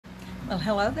Well,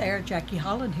 hello there, Jackie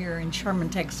Holland here in Sherman,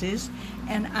 Texas,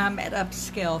 and I'm at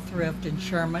Upscale Thrift in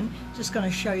Sherman. Just going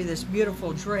to show you this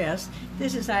beautiful dress.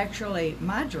 This is actually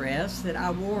my dress that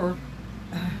I wore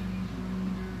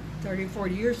 30,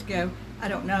 40 years ago. I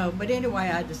don't know, but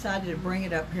anyway, I decided to bring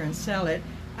it up here and sell it.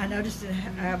 I noticed that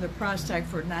I have the price tag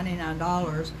for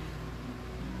 $99.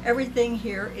 Everything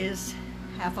here is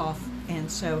half off, and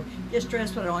so this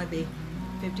dress would only be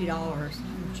 $50.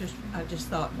 I just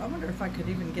thought, I wonder if I could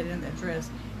even get in that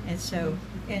dress. And so,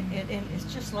 and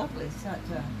it's just lovely. It's got,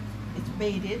 it's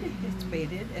beaded,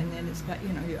 and then it's got, you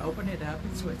know, you open it up,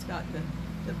 and so it's got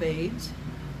the beads,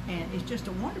 and it's just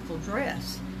a wonderful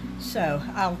dress. So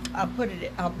I'll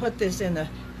put this in the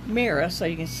mirror so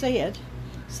you can see it.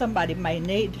 Somebody may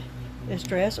need this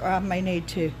dress, or I may need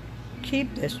to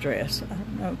keep this dress. I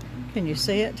don't know. Can you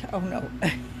see it? Oh no.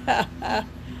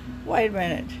 Wait a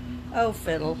minute. Oh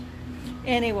fiddle.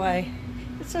 Anyway,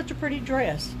 it's such a pretty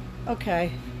dress.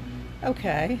 Okay.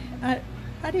 How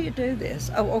do you do this?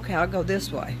 Oh, okay, I'll go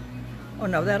this way. Oh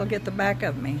no, that'll get the back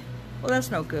of me. Well, that's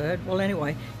no good. Well,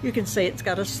 anyway, you can see it's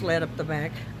got a slit up the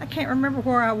back. I can't remember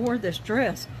where I wore this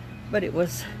dress, but it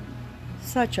was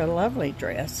such a lovely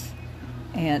dress.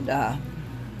 And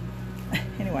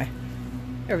anyway,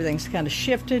 everything's kind of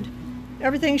shifted.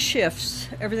 Everything shifts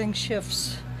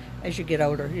as you get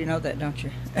older. You know that, don't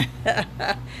you?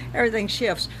 Everything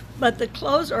shifts. But the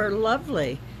clothes are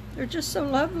lovely. They're just so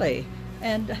lovely.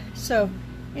 And so,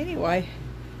 anyway,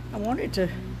 I wanted to...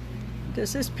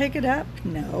 Does this pick it up?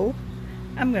 No.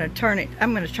 I'm going to turn it.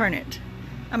 I'm going to turn it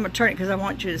because I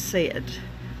want you to see it.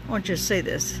 I want you to see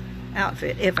this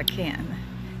outfit, if I can.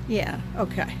 Yeah,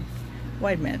 okay.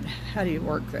 Wait a minute. How do you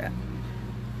work that?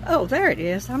 Oh, there it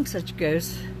is. I'm such a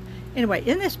goose. Anyway,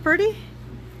 isn't this pretty?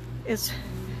 It's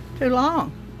too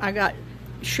long. I got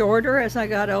shorter as I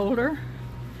got older,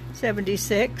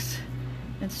 76,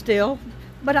 and still,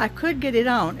 but I could get it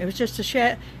on. It was just a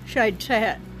shade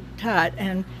tight,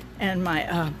 and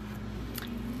my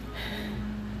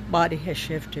body has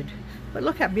shifted. But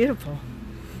look how beautiful.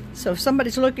 So if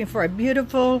somebody's looking for a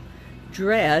beautiful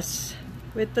dress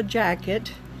with the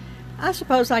jacket, I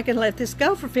suppose I can let this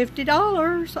go for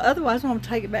 $50. Otherwise, I'm going to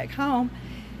take it back home.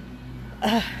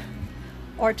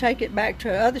 Or take it back to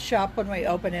another shop when we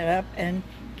open it up and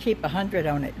keep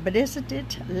 $100 on it. But isn't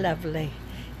it lovely?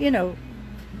 You know,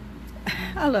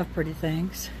 I love pretty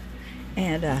things.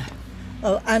 And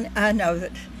well, I know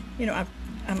that, you know,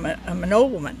 I'm an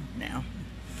old woman now.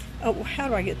 Oh, how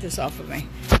do I get this off of me?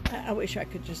 I wish I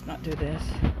could just not do this.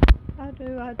 I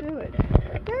do it.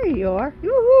 There you are.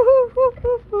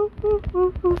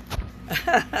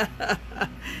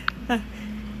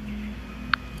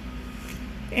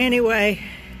 Anyway,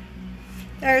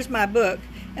 there's my book.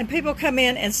 And people come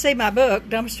in and see my book,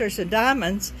 Dumpsters and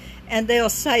Diamonds, and they'll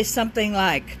say something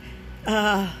like,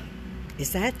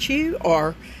 is that you?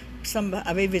 Or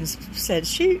I've even said,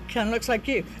 she kind of looks like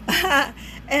you.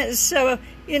 And so,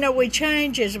 you know, we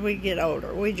change as we get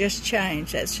older. We just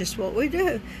change. That's just what we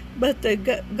do. But the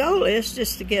goal is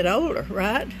just to get older,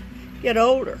 right? Get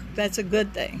older. That's a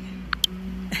good thing.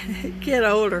 Get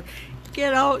older.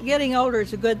 Getting older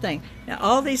is a good thing. Now,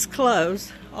 all these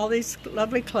clothes, all these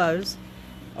lovely clothes,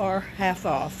 are half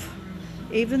off.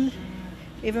 Even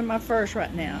my furs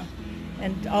right now,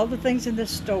 and all the things in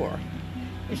this store.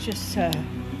 It's just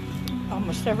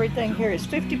almost everything here is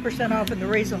 50% off, and the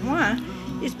reason why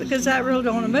is because I really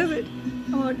don't want to move it.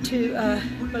 I want to.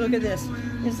 But look at this.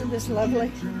 Isn't this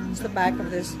lovely? It's the back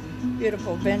of this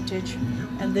beautiful vintage,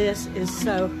 and this is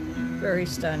so very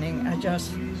stunning. I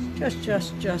just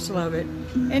love it.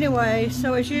 Anyway,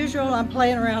 so as usual, I'm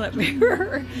playing around up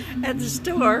here at the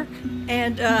store,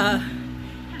 and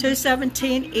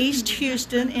 217 East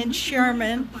Houston in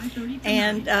Sherman,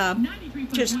 and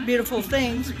just beautiful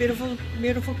things, beautiful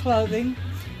clothing,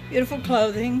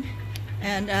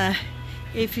 and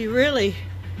if you really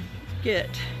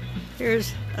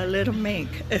here's a little mink.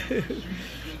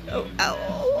 Oh.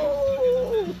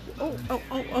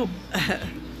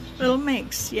 Little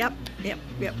minks, yep.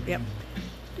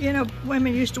 You know,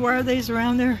 women used to wear these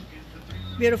around their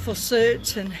beautiful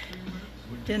suits and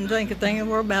didn't think a thing in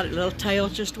the world about it. Little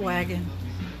tails just wagging.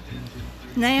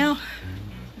 Now,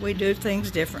 we do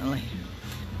things differently.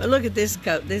 But look at this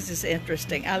coat. This is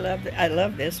interesting. I love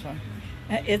this one.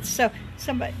 It's so,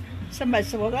 somebody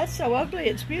said, well, that's so ugly,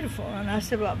 it's beautiful. And I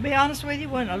said, well, be honest with you,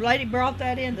 when a lady brought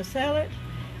that in to sell it,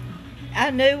 I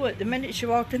knew it the minute she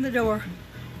walked in the door.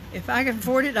 If I can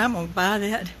afford it, I'm going to buy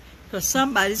that, because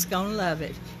somebody's going to love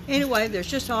it. Anyway, there's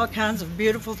just all kinds of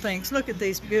beautiful things. Look at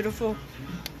these beautiful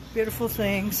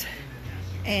things.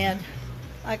 And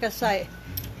like I say,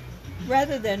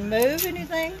 rather than move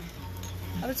anything,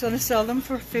 I was going to sell them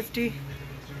for 50%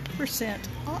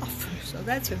 off. So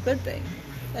that's a good thing.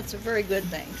 That's a very good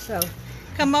thing. So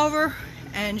come over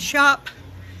and shop.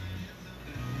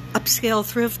 Upscale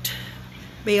Thrift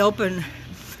be open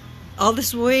all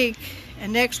this week,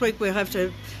 and next week we'll have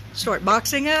to start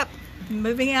boxing up,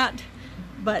 moving out.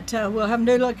 But we'll have a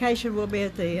new location. We'll be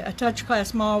at the Touch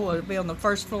Class Mall. We'll be on the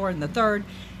first floor and the third,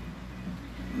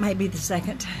 maybe the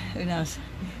second, who knows.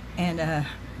 And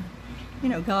you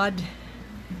know, God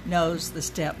knows the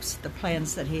steps, the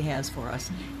plans that He has for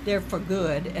us. They're for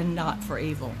good and not for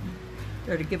evil.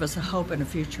 They're to give us a hope and a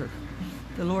future.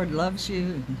 The Lord loves you,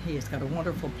 and He has got a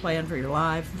wonderful plan for your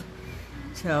life.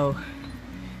 So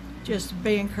just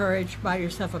be encouraged. Buy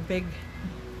yourself a big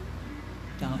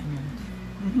diamond.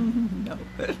 No,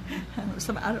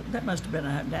 that must have been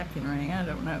a napkin ring. I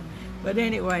don't know. But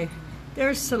anyway,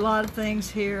 there's a lot of things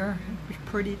here,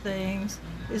 pretty things.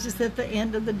 This is at the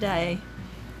end of the day.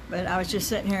 But I was just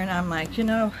sitting here and I'm like, you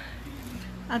know,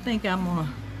 I think I'm going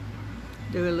to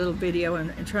do a little video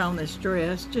and try on this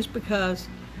dress, just because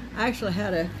I actually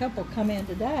had a couple come in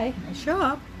today and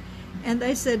shop, and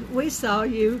they said, we saw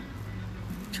you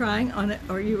trying on it,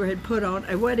 or you had put on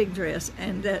a wedding dress,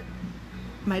 and that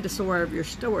made us aware of your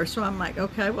store. So I'm like,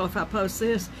 okay, well, if I post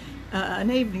this,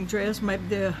 an evening dress,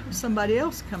 maybe somebody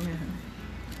else come in.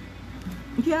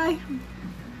 Yay.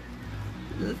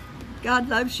 God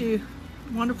loves you.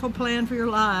 Wonderful plan for your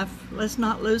life. Let's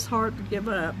not lose heart or give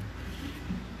up.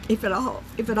 If it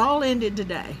all ended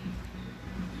today,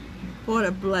 what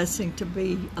a blessing to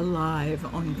be alive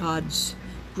on God's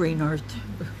green earth.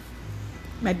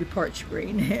 Maybe parched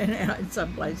green in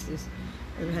some places.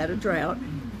 We've had a drought,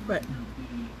 but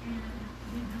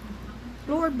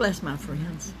Lord, bless my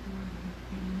friends.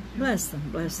 Bless them,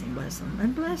 bless them, bless them,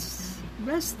 and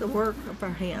bless the work of our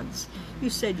hands. You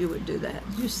said you would do that.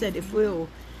 You said if we'll,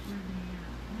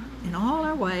 in all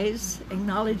our ways,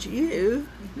 acknowledge you,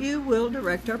 you will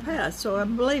direct our path. So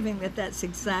I'm believing that that's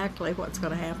exactly what's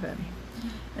going to happen.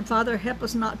 And Father, help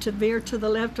us not to veer to the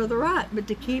left or the right, but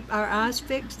to keep our eyes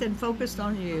fixed and focused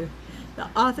on you, the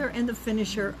author and the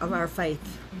finisher of our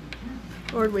faith.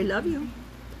 Lord, we love you.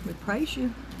 We praise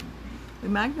you. We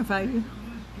magnify you.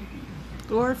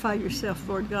 Glorify yourself,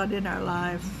 Lord God, in our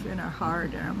life, in our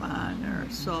heart, in our mind, in our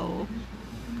soul.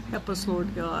 Help us,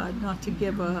 Lord God, not to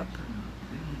give up,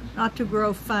 not to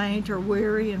grow faint or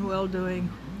weary in well-doing,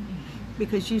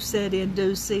 because you said in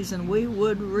due season we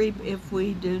would reap if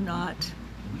we do not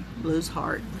lose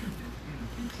heart.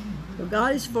 So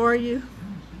God is for you.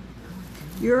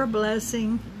 You're a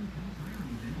blessing.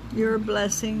 You're a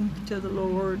blessing to the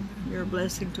Lord. You're a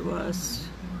blessing to us.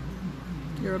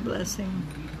 You're a blessing.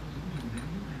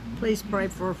 Please pray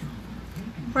for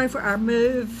our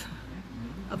move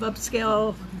of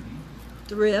Upscale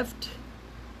Thrift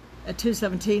at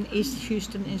 217 East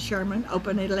Houston in Sherman,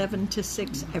 open 11 to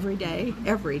 6 every day,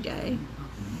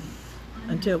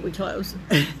 until we close.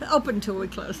 Open until we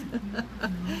close.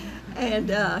 And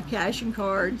cash and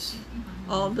cards,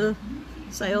 all the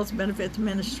sales benefit the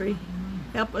ministry.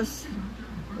 Help us.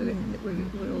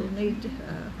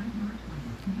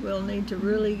 We'll need to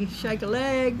really shake a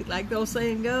leg, like the old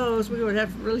saying goes. We would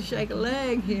have to really shake a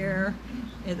leg here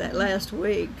in that last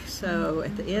week. So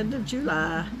at the end of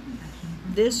July,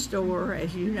 this store,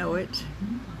 as you know it,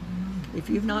 if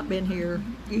you've not been here,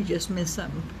 you just missed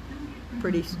something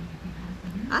pretty,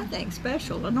 I think,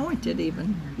 special, anointed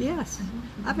even. Yes,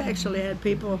 I've actually had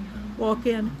people walk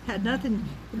in, had nothing,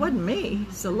 it wasn't me,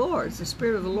 it's the Lord, it's the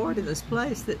Spirit of the Lord in this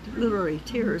place, that literally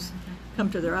tears come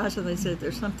to their eyes, and they said,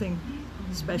 there's something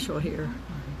special here.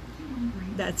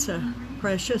 That's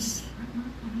precious.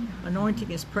 Anointing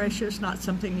is precious, not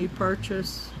something you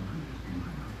purchase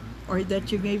or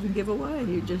that you can even give away.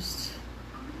 You just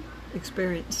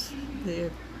experience the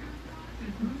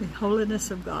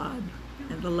holiness of God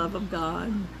and the love of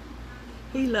God.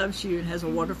 He loves you and has a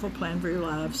wonderful plan for your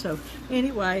life. So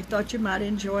anyway, thought you might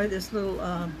enjoy this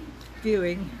little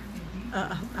viewing.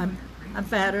 I'm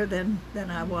fatter than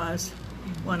I was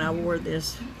when I wore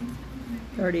this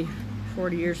 30,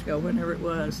 40 years ago, whenever it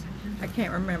was. I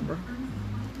can't remember.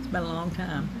 It's been a long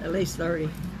time, at least 30,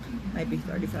 maybe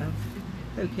 35.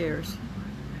 Who cares?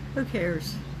 Who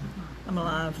cares? I'm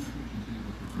alive.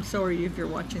 So are you if you're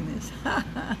watching this.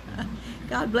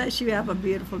 God bless you. Have a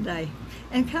beautiful day.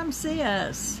 And come see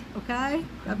us, okay?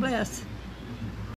 God bless.